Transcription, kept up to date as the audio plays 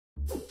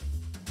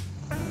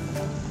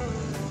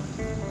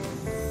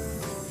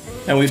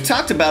Now, we've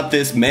talked about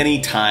this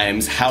many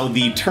times, how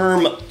the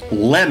term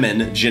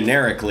lemon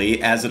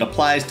generically, as it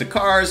applies to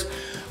cars,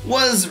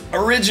 was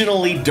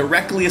originally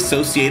directly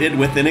associated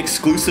with an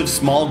exclusive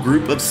small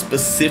group of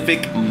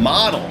specific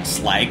models,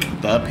 like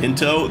the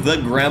Pinto, the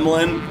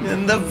Gremlin,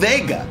 and the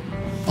Vega.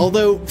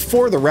 Although,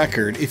 for the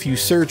record, if you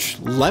search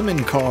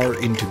lemon car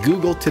into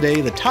Google today,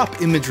 the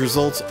top image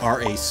results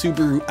are a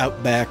Subaru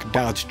Outback,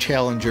 Dodge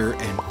Challenger,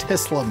 and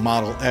Tesla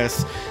Model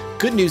S.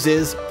 Good news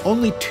is,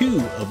 only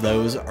 2 of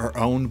those are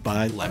owned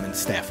by lemon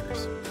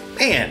staffers.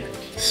 Man,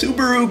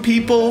 Subaru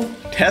people,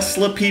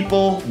 Tesla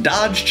people,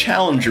 Dodge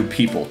Challenger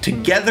people,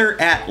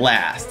 together at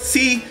last.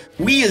 See,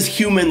 we as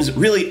humans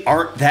really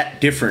aren't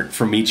that different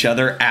from each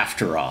other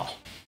after all.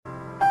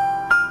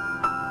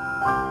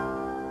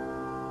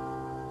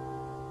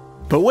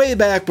 But way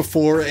back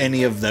before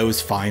any of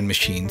those fine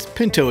machines,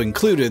 Pinto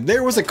included,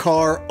 there was a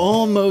car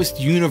almost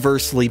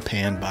universally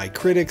panned by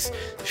critics,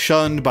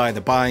 shunned by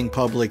the buying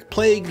public,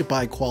 plagued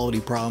by quality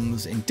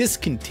problems, and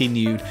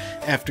discontinued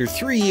after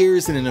 3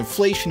 years and an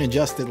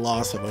inflation-adjusted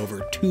loss of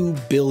over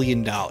 $2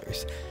 billion.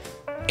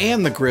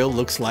 And the grille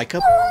looks like a...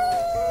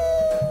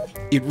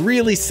 It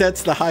really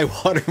sets the high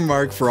water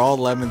mark for all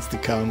lemons to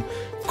come.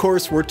 Of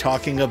course, we're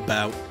talking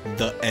about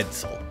the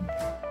Edsel.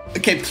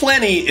 Okay,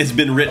 plenty has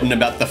been written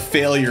about the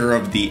failure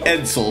of the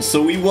Edsel,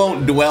 so we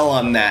won't dwell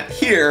on that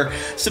here.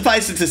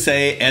 Suffice it to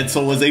say,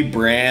 Edsel was a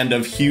brand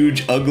of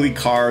huge, ugly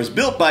cars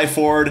built by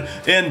Ford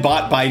and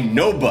bought by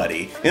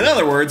nobody. In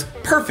other words,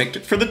 perfect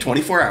for the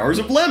 24 hours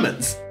of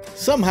lemons.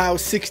 Somehow,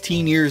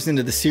 16 years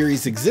into the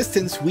series'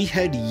 existence, we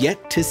had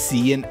yet to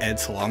see an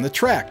Edsel on the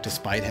track,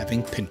 despite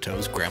having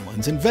Pintos,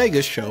 Gremlins, and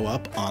Vegas show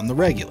up on the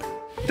regular.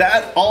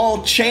 That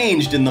all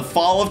changed in the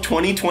fall of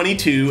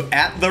 2022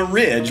 at the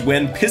Ridge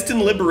when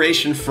Piston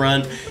Liberation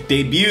Front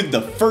debuted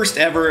the first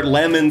ever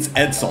Lemons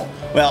Edsel.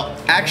 Well,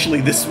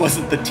 actually this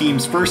wasn't the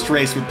team's first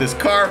race with this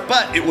car,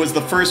 but it was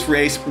the first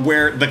race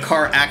where the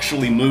car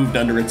actually moved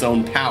under its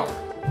own power.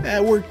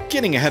 We're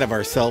getting ahead of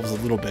ourselves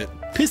a little bit.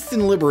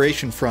 Piston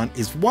Liberation Front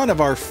is one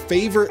of our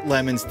favorite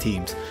Lemons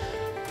teams,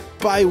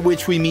 by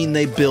which we mean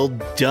they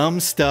build dumb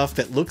stuff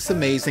that looks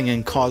amazing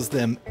and cause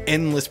them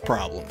endless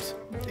problems.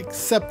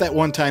 Except that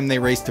one time they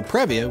raced to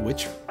Previa,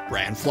 which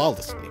ran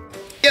flawlessly.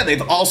 Yeah,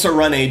 they've also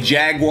run a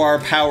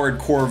Jaguar-powered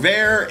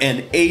Corvair,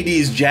 an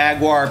 80s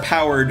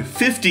Jaguar-powered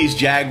 50s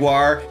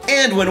Jaguar,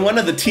 and when one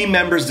of the team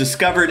members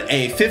discovered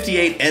a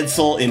 58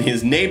 Edsel in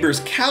his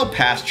neighbor's cow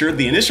pasture,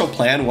 the initial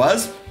plan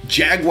was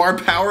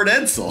Jaguar-powered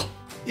Edsel.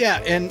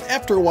 Yeah, and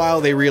after a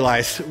while they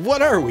realized,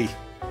 what are we?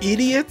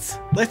 Idiots?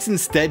 Let's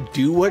instead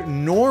do what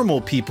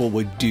normal people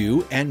would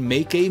do and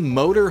make a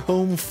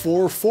motorhome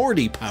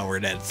 440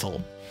 powered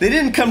Edsel. They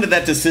didn't come to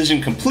that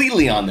decision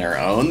completely on their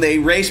own. They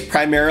raced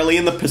primarily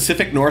in the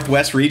Pacific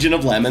Northwest region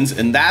of Lemons,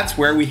 and that's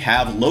where we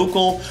have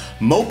local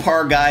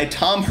Mopar guy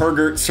Tom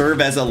Hergert serve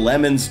as a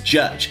Lemons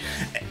judge.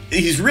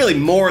 He's really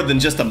more than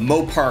just a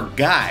Mopar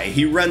guy.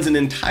 He runs an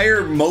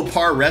entire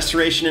Mopar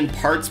restoration and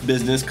parts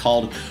business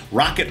called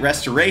Rocket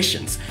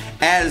Restorations.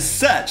 As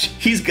such,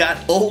 he's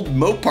got old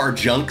Mopar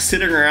junk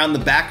sitting around the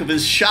back of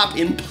his shop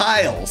in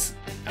piles.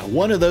 Now,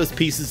 one of those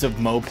pieces of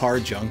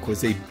Mopar junk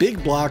was a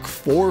big block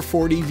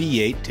 440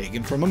 V8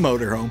 taken from a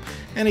motorhome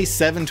and a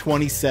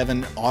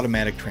 727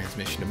 automatic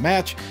transmission to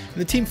match,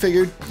 and the team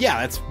figured,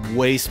 yeah, that's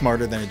way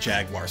smarter than a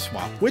Jaguar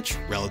swap, which,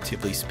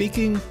 relatively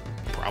speaking,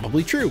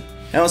 probably true.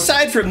 Now,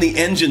 aside from the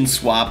engine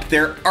swap,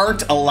 there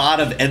aren't a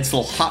lot of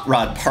Edsel hot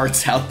rod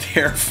parts out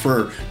there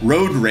for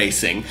road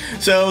racing,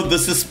 so the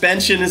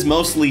suspension is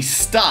mostly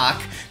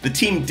stock. The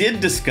team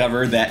did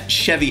discover that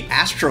Chevy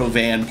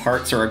Astrovan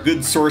parts are a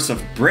good source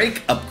of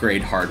brake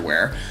upgrade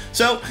hardware,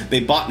 so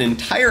they bought an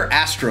entire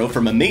Astro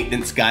from a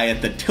maintenance guy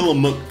at the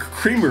Tillamook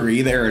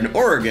Creamery there in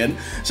Oregon,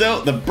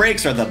 so the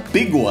brakes are the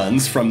big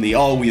ones from the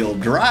all-wheel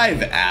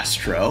drive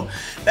Astro.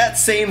 That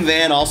same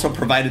van also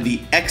provided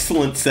the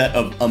excellent set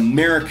of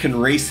American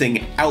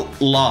Racing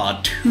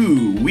Outlaw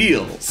 2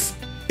 wheels.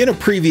 In a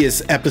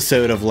previous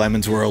episode of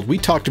Lemons World, we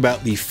talked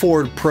about the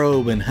Ford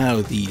Probe and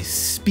how the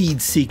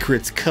speed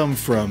secrets come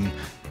from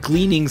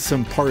gleaning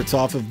some parts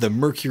off of the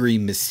Mercury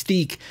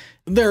Mystique.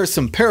 There are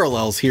some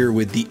parallels here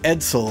with the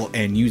Edsel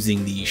and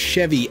using the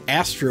Chevy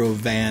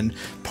Astrovan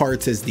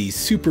parts as the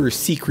super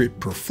secret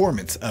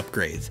performance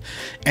upgrades.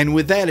 And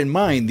with that in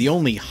mind, the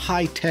only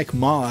high-tech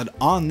mod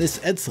on this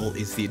Edsel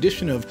is the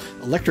addition of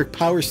electric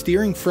power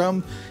steering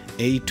from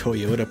a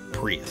Toyota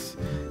Prius.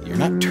 You're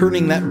not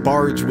turning that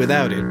barge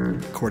without it,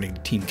 according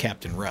to Team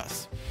Captain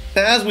Russ.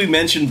 As we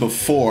mentioned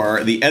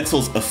before, the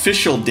Edsel's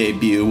official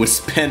debut was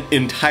spent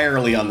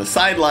entirely on the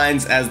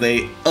sidelines as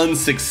they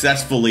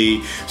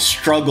unsuccessfully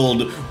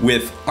struggled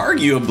with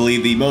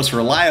arguably the most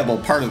reliable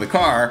part of the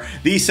car,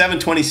 the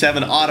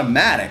 727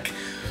 automatic.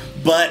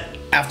 But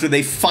after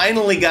they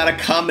finally got a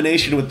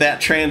combination with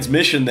that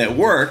transmission that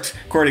worked,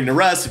 according to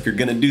Russ, if you're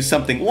gonna do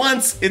something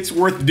once, it's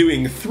worth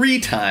doing 3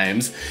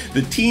 times,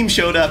 the team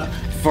showed up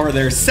for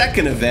their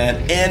second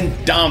event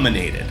and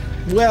dominated.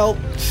 Well,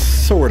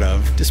 sort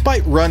of.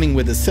 Despite running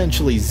with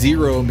essentially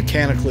zero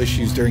mechanical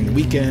issues during the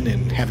weekend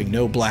and having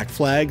no black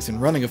flags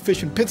and running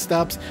efficient pit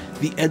stops,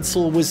 the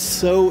Edsel was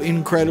so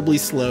incredibly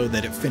slow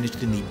that it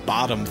finished in the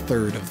bottom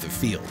third of the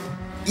field.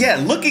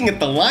 Yeah, looking at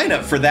the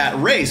lineup for that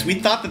race, we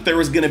thought that there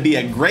was going to be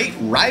a great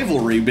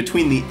rivalry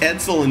between the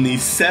Edsel and the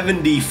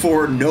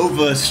 74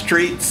 Nova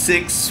Straight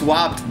 6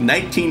 Swapped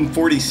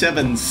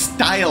 1947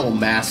 Style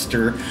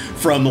Master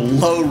from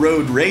Low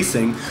Road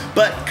Racing,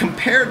 but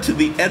compared to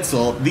the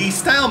Edsel, the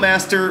Style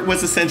Master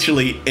was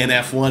essentially an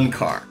F1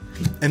 car.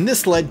 And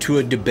this led to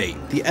a debate.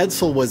 The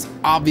Edsel was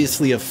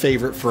obviously a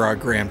favorite for our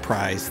grand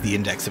prize, the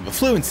Index of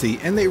Affluency,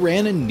 and they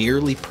ran a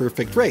nearly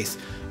perfect race,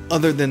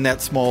 other than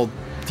that small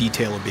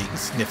detail of being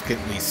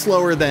significantly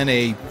slower than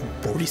a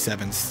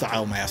 47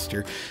 Style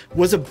Master.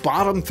 Was a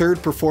bottom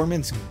third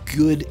performance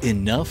good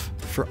enough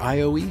for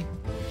IOE?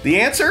 The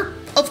answer?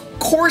 Of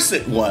course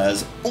it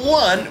was.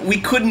 One, we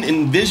couldn't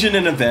envision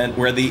an event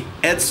where the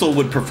Edsel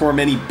would perform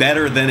any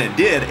better than it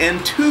did,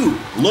 and two,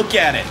 look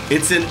at it,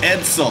 it's an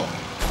Edsel.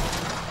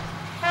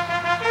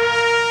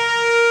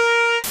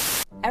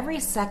 Every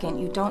second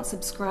you don't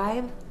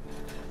subscribe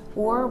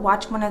or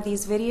watch one of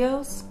these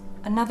videos,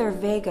 another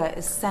Vega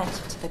is sent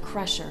to the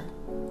crusher.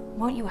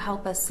 Won't you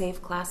help us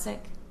save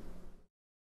Classic?